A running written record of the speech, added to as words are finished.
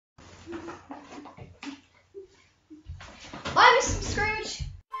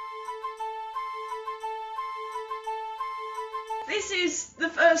is the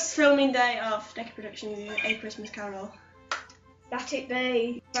first filming day of Deca Production A Christmas Carol. That it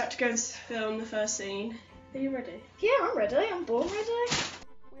be. About to go and film the first scene. Are you ready? Yeah, I'm ready. I'm born ready.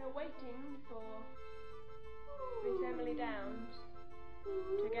 We are waiting for Miss Emily Downs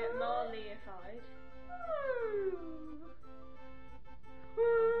to get Marley-ified.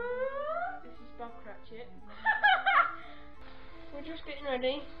 This is Bob Cratchit. We're just getting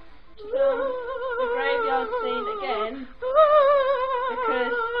ready to film the graveyard scene again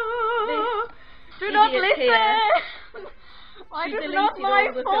because this Do not idiot listen! here, Why she is deleted not my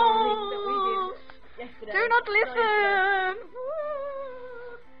all the filming that we fault? did yesterday. Do not listen!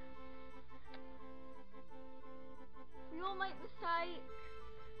 We all make mistakes.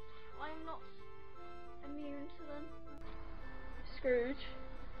 I'm not immune to them. Scrooge.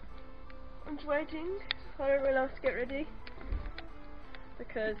 I'm just waiting for everyone else to get ready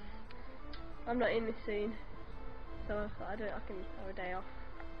because I'm not in this scene, so I thought I can have a day off.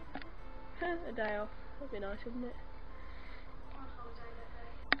 A day off would be nice, wouldn't it? On holiday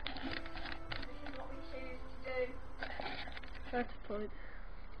that day. This is what we choose to do. That's the point.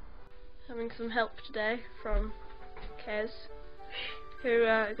 Having some help today from Kez, who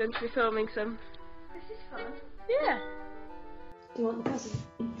are going to be filming some. This is fun. Yeah. Do you want the present?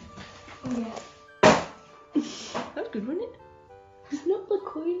 Oh yeah. That was good, wasn't it? It's not the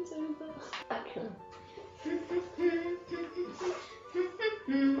coins over. Actually.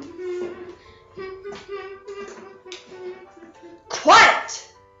 Quiet!